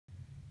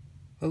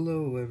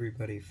Hello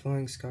everybody,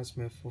 Flying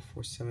Scotsman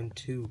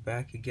 4472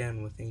 back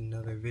again with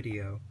another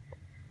video.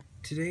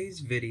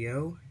 Today's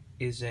video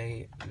is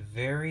a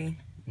very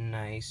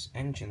nice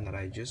engine that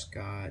I just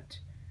got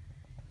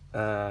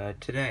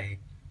today.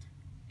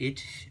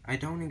 I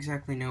don't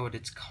exactly know what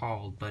it's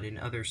called, but in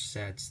other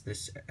sets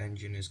this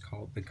engine is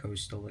called the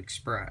Coastal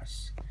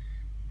Express.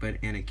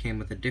 And it came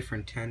with a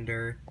different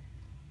tender,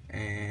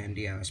 and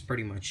yeah, that's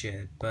pretty much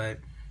it. But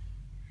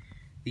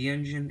the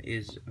engine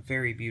is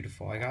very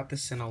beautiful. I got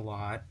this in a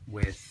lot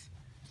with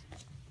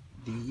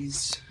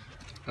these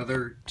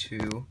other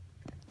two,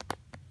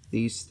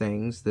 these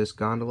things, this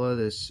gondola,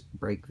 this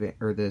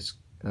this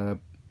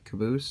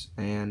caboose,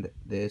 and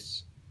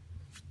this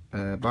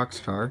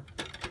boxcar.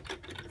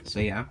 So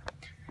yeah,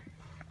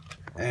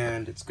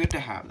 and it's good to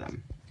have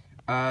them.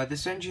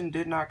 This engine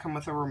did not come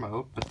with a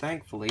remote, but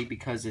thankfully,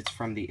 because it's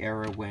from the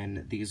era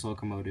when these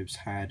locomotives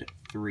had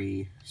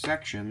 3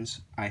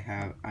 sections, I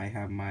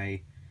have my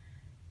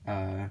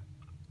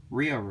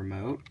Rio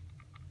remote,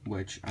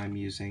 which I'm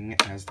using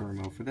as the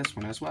remote for this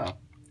one as well,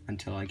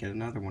 until I get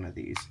another one of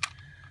these.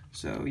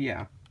 So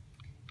yeah,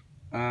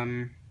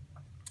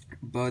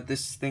 but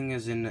this thing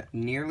is in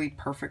nearly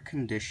perfect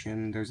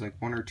condition. There's like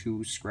 1 or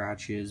 2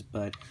 scratches,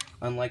 but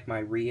unlike my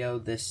Rio,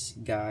 this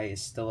guy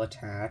is still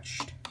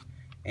attached,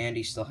 and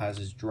he still has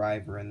his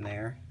driver in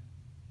there.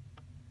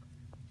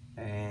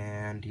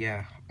 And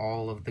yeah,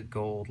 all of the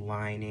gold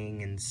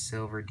lining and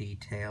silver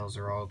details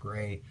are all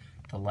great.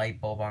 The light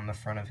bulb on the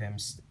front of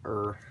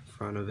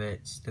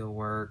it still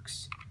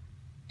works.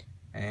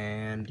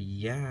 And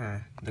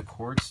yeah, the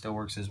cord still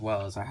works as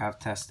well, as I have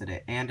tested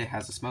it, and it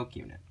has a smoke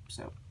unit,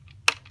 so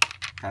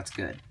that's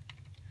good.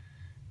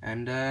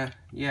 And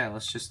yeah,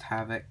 let's just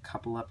have it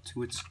couple up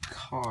to its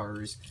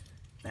cars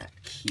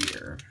back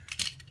here.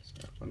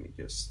 So let me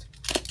just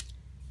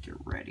get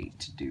ready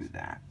to do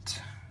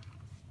that.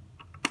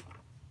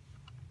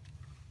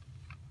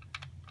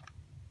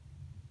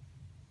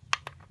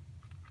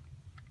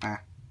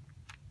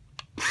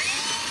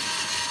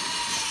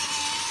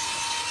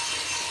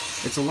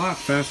 It's a lot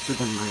faster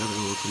than my other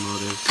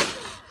locomotives.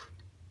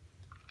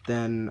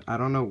 I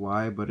don't know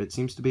why, but it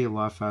seems to be a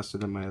lot faster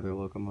than my other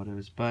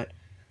locomotives. But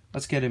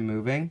let's get it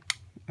moving.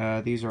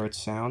 These are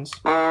its sounds.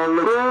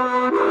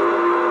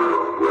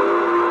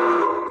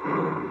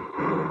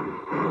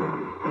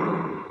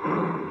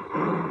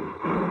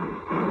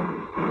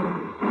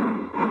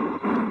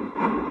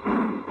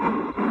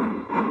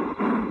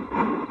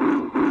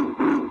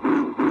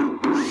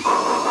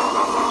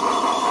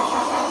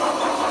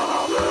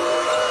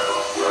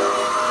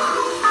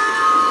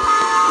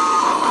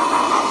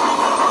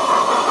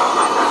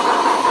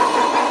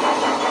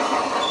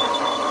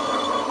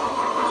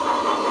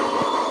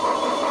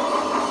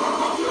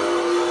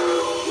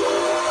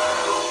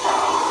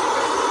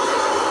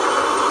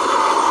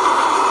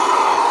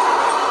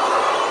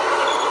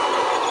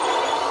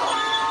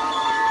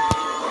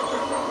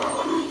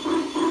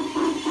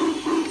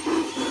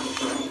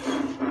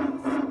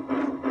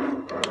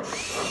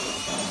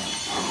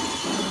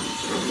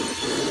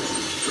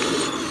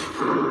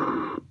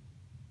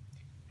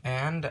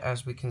 And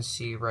as we can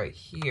see right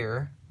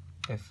here,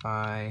 if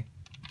I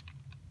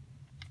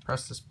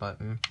press this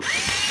button and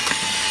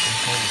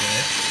hold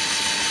it,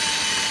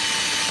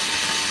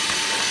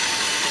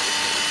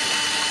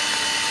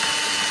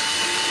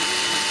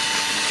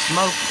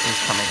 smoke is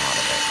coming out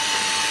of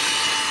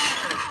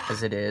it,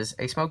 as it is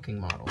a smoking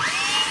model.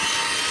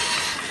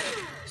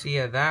 So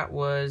yeah, that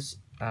was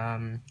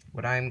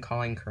what I'm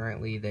calling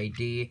currently the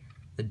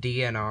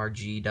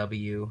DNR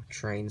GW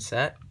train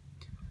set.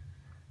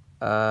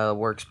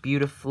 Works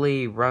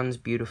beautifully, runs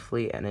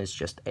beautifully, and is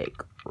just a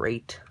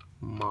great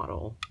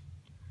model.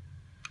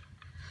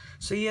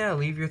 So yeah,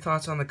 leave your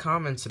thoughts on the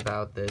comments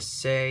about this.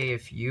 Say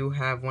if you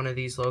have one of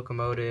these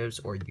locomotives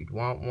or you'd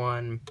want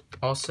one.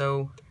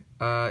 Also,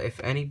 if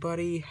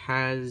anybody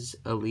has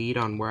a lead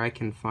on where I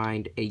can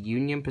find a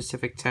Union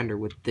Pacific tender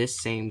with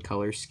this same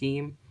color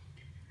scheme,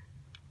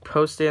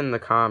 post it in the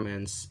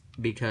comments,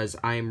 because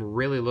I'm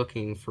really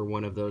looking for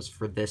one of those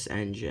for this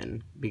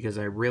engine, because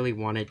I really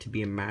want it to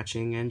be a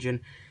matching engine,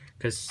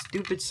 because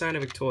stupid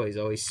Scientific Toys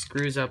always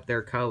screws up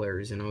their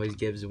colors and always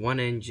gives one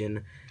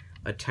engine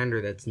a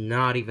tender that's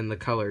not even the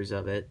colors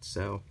of it.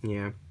 So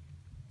yeah,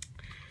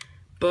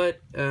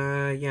 but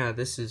yeah,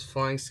 this is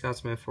Flying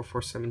Scotsman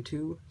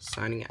 4472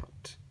 signing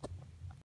out.